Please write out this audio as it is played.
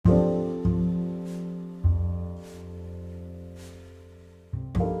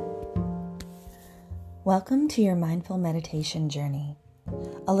Welcome to your mindful meditation journey,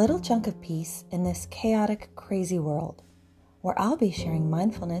 a little chunk of peace in this chaotic, crazy world, where I'll be sharing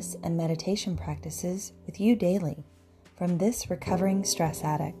mindfulness and meditation practices with you daily from this recovering stress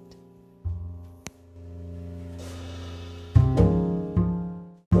addict.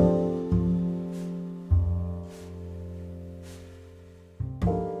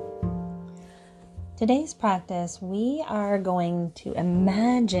 Today's practice, we are going to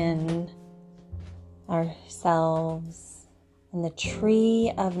imagine ourselves in the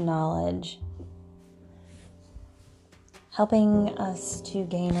tree of knowledge, helping us to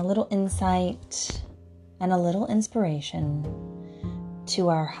gain a little insight and a little inspiration to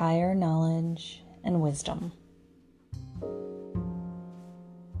our higher knowledge and wisdom.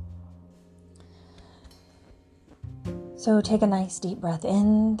 So take a nice deep breath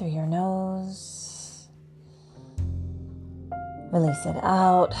in through your nose, release it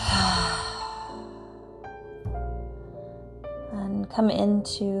out. And come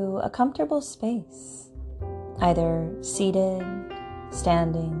into a comfortable space, either seated,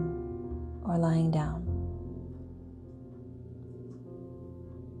 standing, or lying down.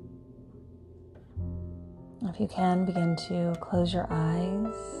 If you can, begin to close your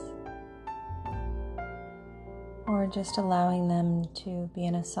eyes, or just allowing them to be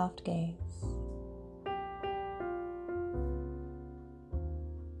in a soft gaze.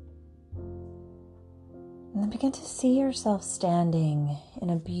 And then begin to see yourself standing in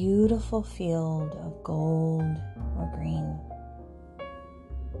a beautiful field of gold or green.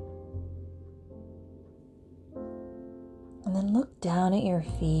 And then look down at your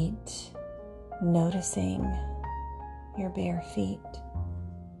feet, noticing your bare feet.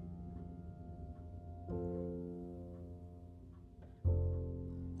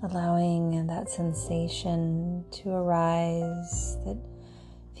 Allowing that sensation to arise that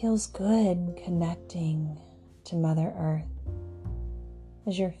feels good, connecting to Mother Earth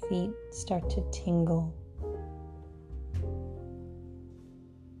as your feet start to tingle.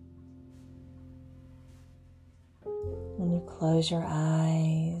 When you close your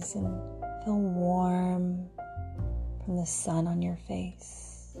eyes and feel warm from the sun on your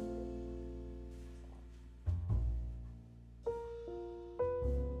face.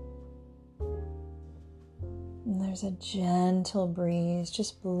 And there's a gentle breeze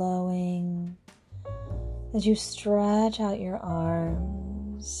just blowing as you stretch out your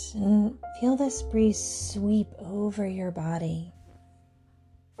arms and feel this breeze sweep over your body.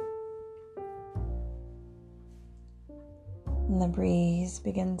 And the breeze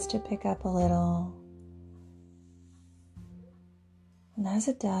begins to pick up a little. And as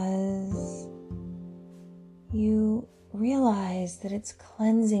it does, you realize that it's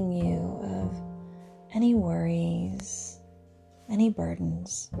cleansing you of any worries, any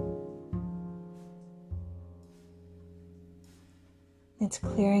burdens. It's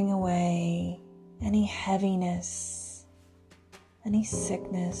clearing away any heaviness, any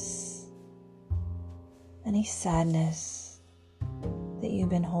sickness, any sadness that you've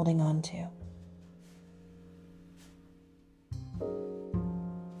been holding on to.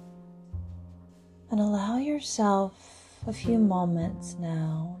 And allow yourself a few moments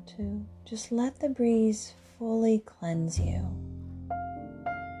now to just let the breeze fully cleanse you.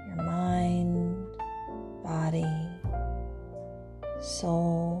 Your mind, body,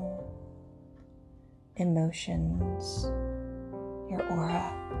 soul, emotions, your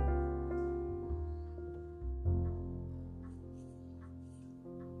aura.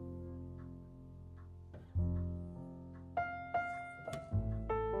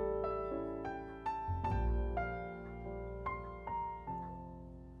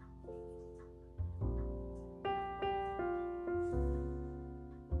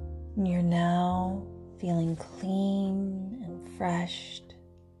 You're now feeling clean and fresh,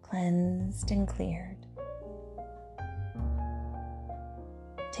 cleansed and cleared.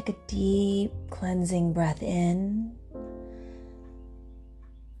 Take a deep cleansing breath in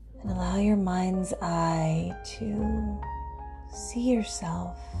and allow your mind's eye to see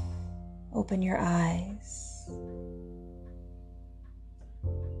yourself. Open your eyes.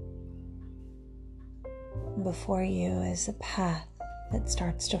 Before you is a path that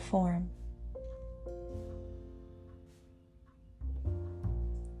starts to form.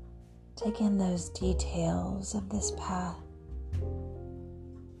 Take in those details of this path.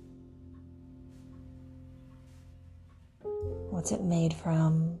 What's it made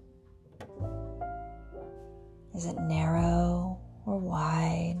from? Is it narrow or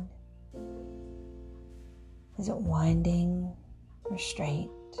wide? Is it winding or straight?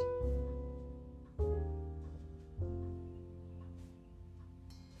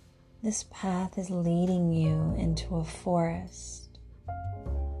 This path is leading you into a forest,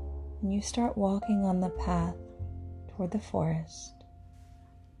 and you start walking on the path toward the forest.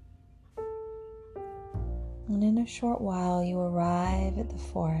 And in a short while, you arrive at the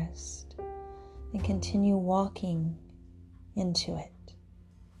forest and continue walking into it.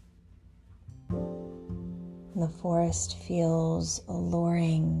 And the forest feels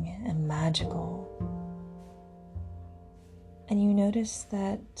alluring and magical. And you notice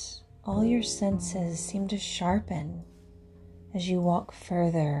that all your senses seem to sharpen as you walk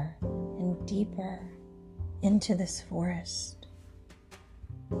further and deeper into this forest.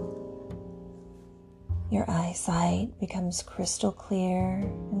 Your eyesight becomes crystal clear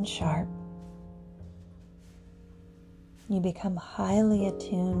and sharp. You become highly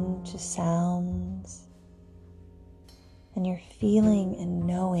attuned to sounds, and your feeling and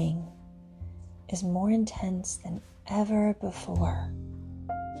knowing is more intense than ever before.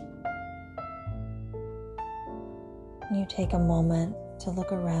 You take a moment to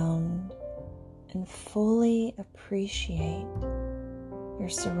look around and fully appreciate your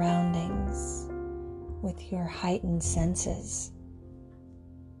surroundings with your heightened senses.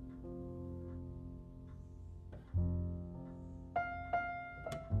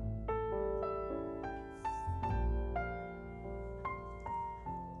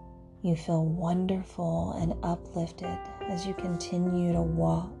 You feel wonderful and uplifted as you continue to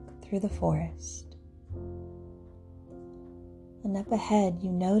walk through the forest. And up ahead,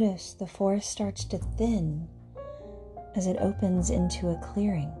 you notice the forest starts to thin as it opens into a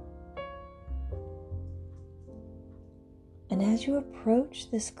clearing. And as you approach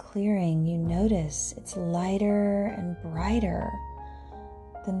this clearing, you notice it's lighter and brighter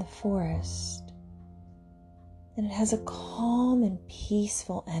than the forest. And it has a calm and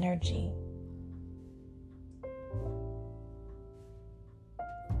peaceful energy.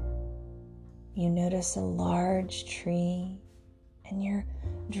 You notice a large tree, and you're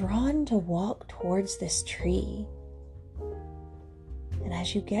drawn to walk towards this tree. And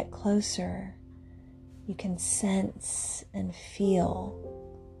as you get closer, you can sense and feel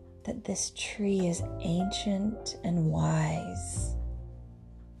that this tree is ancient and wise.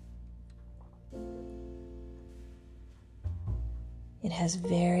 It has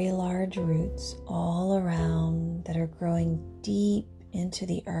very large roots all around that are growing deep into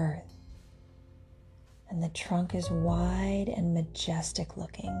the earth. And the trunk is wide and majestic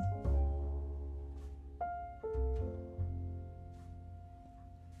looking.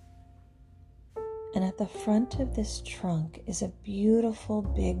 And at the front of this trunk is a beautiful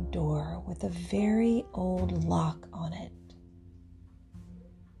big door with a very old lock on it.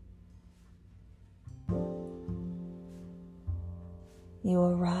 You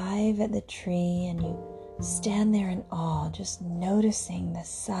arrive at the tree and you stand there in awe, just noticing the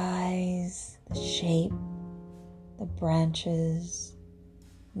size, the shape, the branches,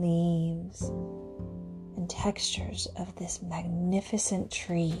 leaves, and textures of this magnificent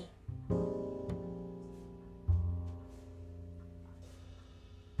tree.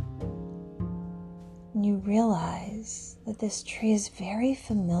 And you realize that this tree is very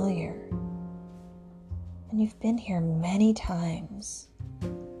familiar, and you've been here many times.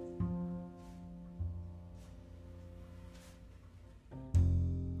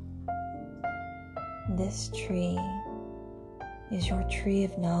 This tree is your tree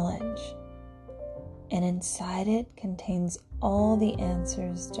of knowledge, and inside it contains all the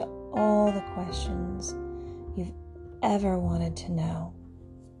answers to all the questions you've ever wanted to know.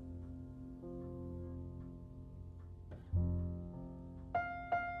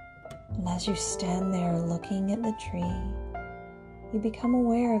 And as you stand there looking at the tree, you become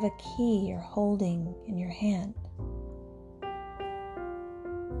aware of a key you're holding in your hand.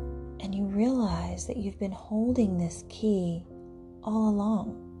 And you realize that you've been holding this key all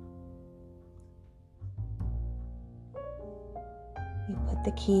along. You put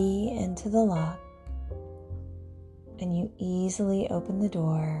the key into the lock, and you easily open the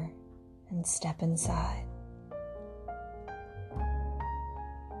door and step inside.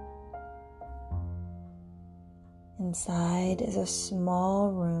 Inside is a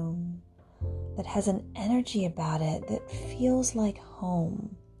small room that has an energy about it that feels like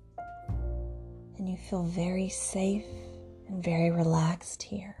home. And you feel very safe and very relaxed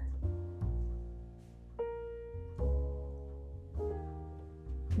here.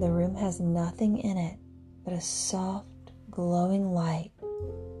 The room has nothing in it but a soft, glowing light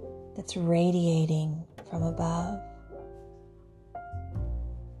that's radiating from above.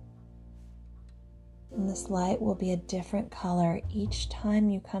 And this light will be a different color each time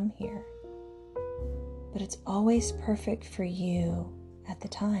you come here, but it's always perfect for you at the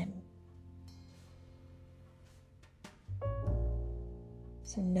time.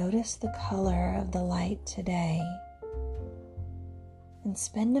 So notice the color of the light today and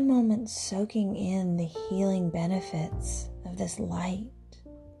spend a moment soaking in the healing benefits of this light.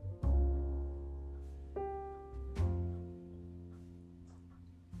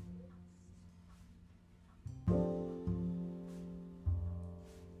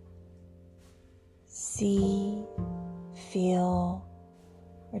 See, feel,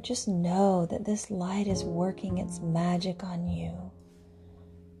 or just know that this light is working its magic on you,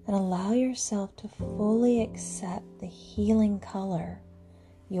 and allow yourself to fully accept the healing color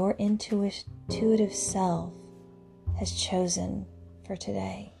your intuitive self has chosen for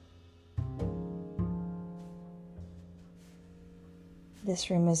today. This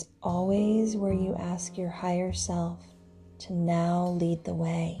room is always where you ask your higher self to now lead the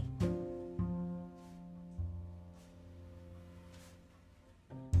way.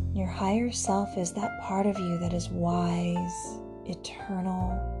 Your higher self is that part of you that is wise,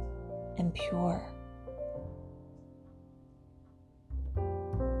 eternal, and pure.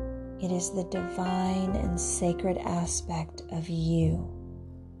 It is the divine and sacred aspect of you.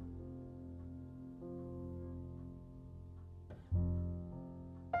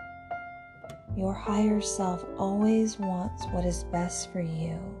 Your higher self always wants what is best for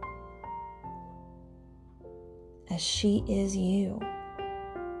you, as she is you,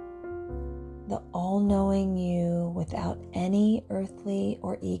 the all-knowing you without any earthly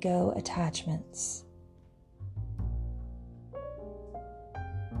or ego attachments.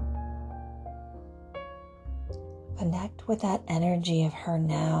 Connect with that energy of her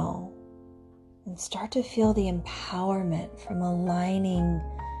now and start to feel the empowerment from aligning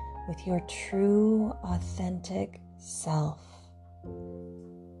with your true, authentic self.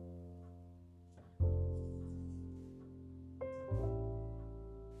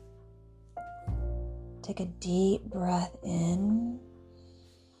 Take a deep breath in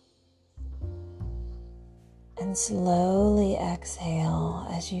and slowly exhale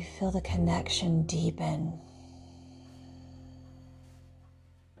as you feel the connection deepen.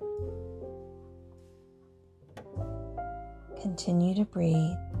 Continue to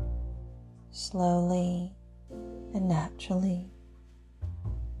breathe slowly and naturally,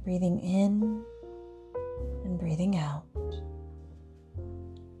 breathing in and breathing out.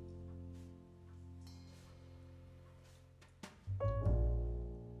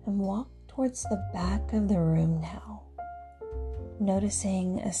 And walk towards the back of the room now,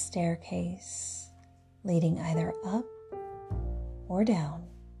 noticing a staircase leading either up or down.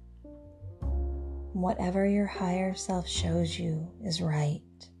 Whatever your higher self shows you is right.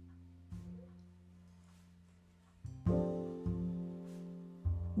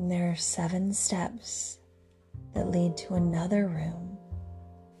 And there are 7 steps that lead to another room,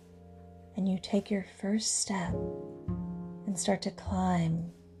 and you take your first step and start to climb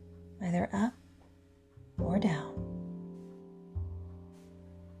either up or down.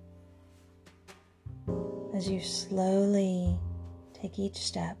 As you slowly take each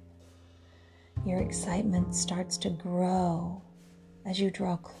step, your excitement starts to grow as you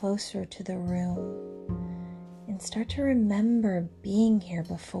draw closer to the room and start to remember being here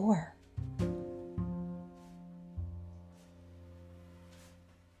before.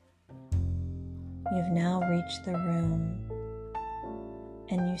 You've now reached the room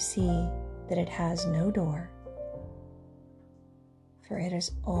and you see that it has no door, for it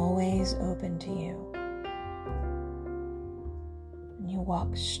is always open to you. And you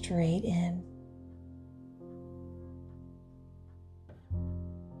walk straight in.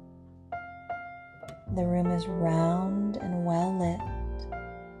 The room is round and well lit,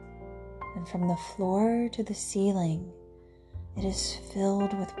 and from the floor to the ceiling, it is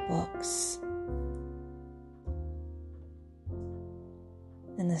filled with books.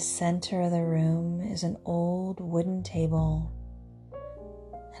 In the center of the room is an old wooden table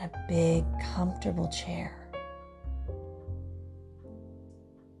and a big, comfortable chair.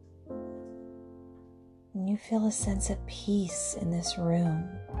 And you feel a sense of peace in this room.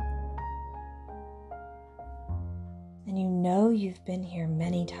 And you know you've been here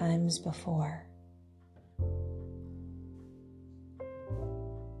many times before.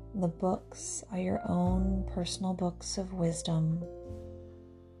 The books are your own personal books of wisdom,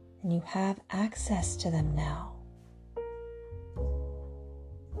 and you have access to them now.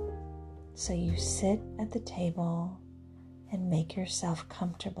 So you sit at the table and make yourself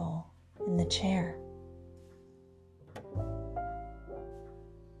comfortable in the chair.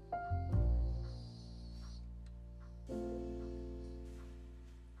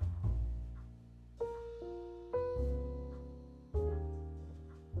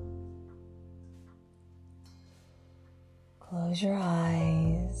 Close your eyes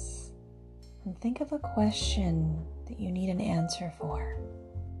think of a question that you need an answer for,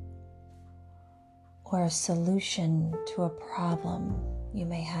 or a solution to a problem you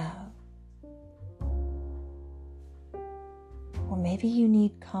may have. Or maybe you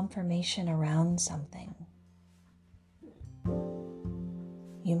need confirmation around something.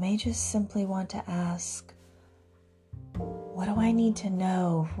 You may just simply want to ask, what do I need to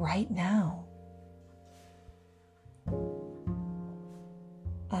know right now?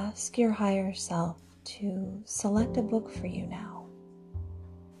 Ask your higher self to select a book for you now.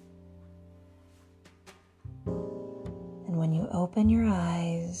 And when you open your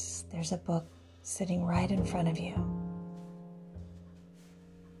eyes, there's a book sitting right in front of you.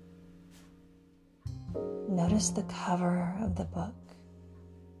 Notice the cover of the book.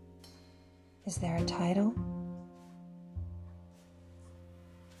 Is there a title?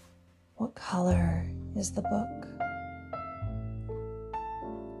 What color is the book?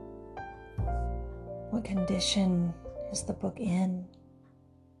 What condition is the book in?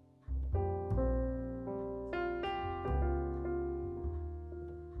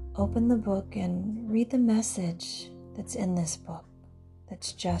 Open the book and read the message that's in this book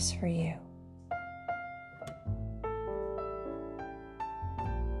that's just for you.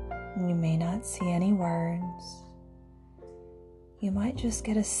 You may not see any words. You might just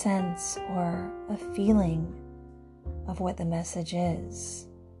get a sense or a feeling of what the message is.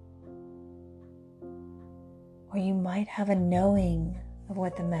 Or you might have a knowing of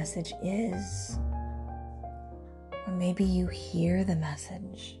what the message is. Or maybe you hear the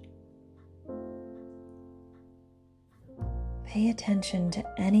message. Pay attention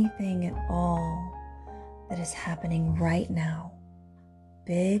to anything at all that is happening right now,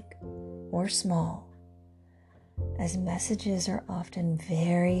 big or small, as messages are often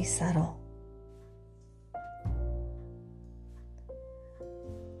very subtle.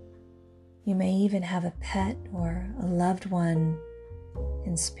 You may even have a pet or a loved one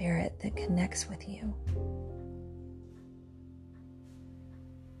in spirit that connects with you.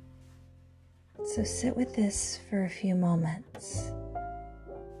 So sit with this for a few moments.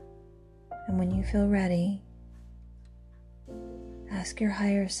 And when you feel ready, ask your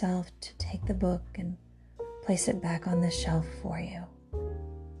higher self to take the book and place it back on the shelf for you.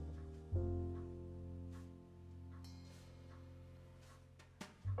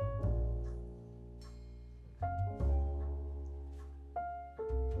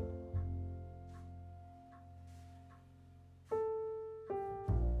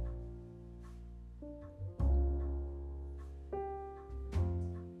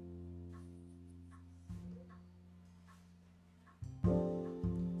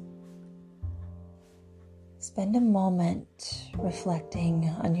 Spend a moment reflecting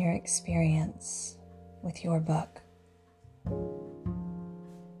on your experience with your book. And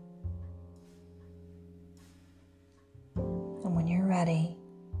when you're ready,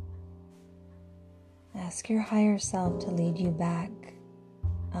 ask your higher self to lead you back,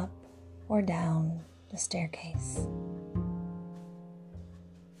 up or down the staircase.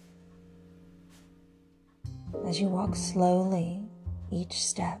 As you walk slowly each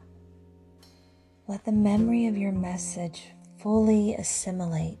step, let the memory of your message fully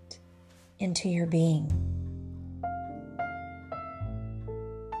assimilate into your being.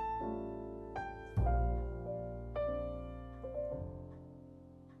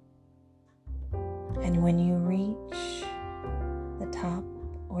 And when you reach the top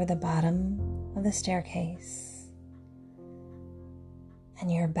or the bottom of the staircase,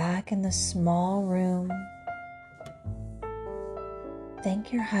 and you're back in the small room,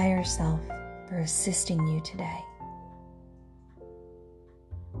 thank your higher self for assisting you today.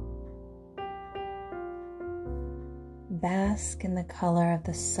 Bask in the color of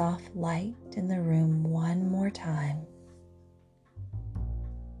the soft light in the room one more time.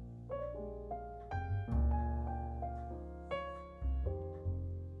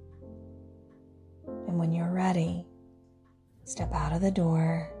 And when you're ready, step out of the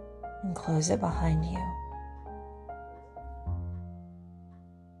door and close it behind you.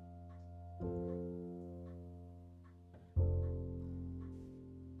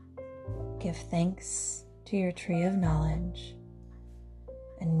 Give thanks to your tree of knowledge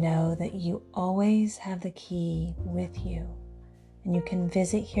and know that you always have the key with you, and you can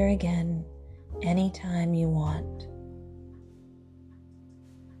visit here again anytime you want.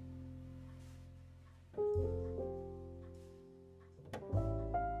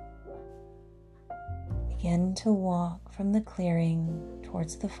 Begin to walk from the clearing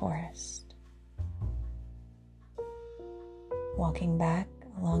towards the forest, walking back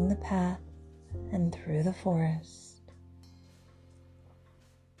along the path and through the forest.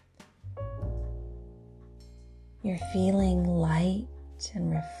 You're feeling light and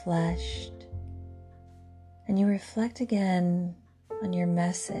refreshed, and you reflect again on your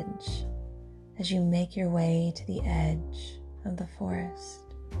message as you make your way to the edge of the forest.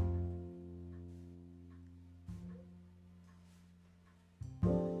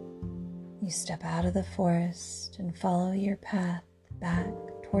 You step out of the forest and follow your path back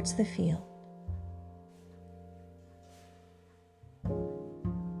towards the field.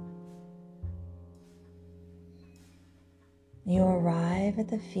 You arrive at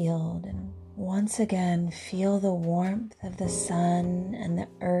the field and once again feel the warmth of the sun and the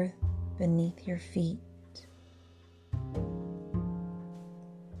earth beneath your feet.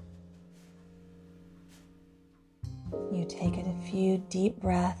 You take a few deep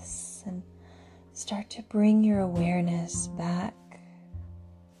breaths and start to bring your awareness back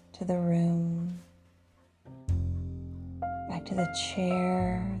to the room, back to the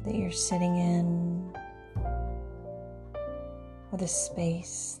chair that you're sitting in, or the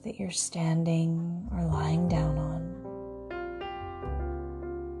space that you're standing or lying down on.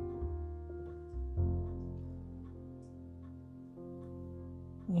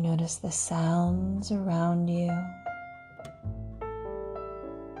 You notice the sounds around you,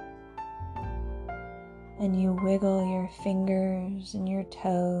 and you wiggle your fingers and your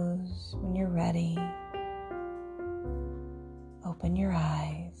toes when you're ready. Open your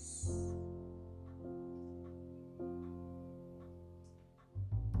eyes.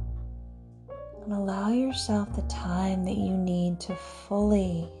 And allow yourself the time that you need to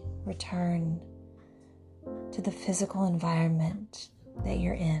fully return to the physical environment that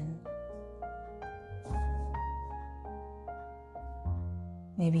you're in.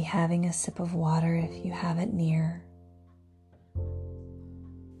 Maybe having a sip of water if you have it near.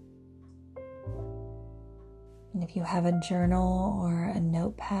 And if you have a journal or a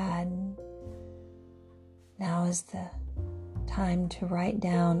notepad, now is the time to write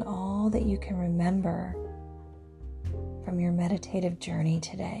down all that you can remember from your meditative journey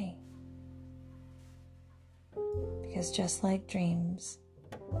today. Because just like dreams,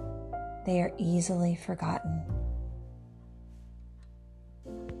 they are easily forgotten.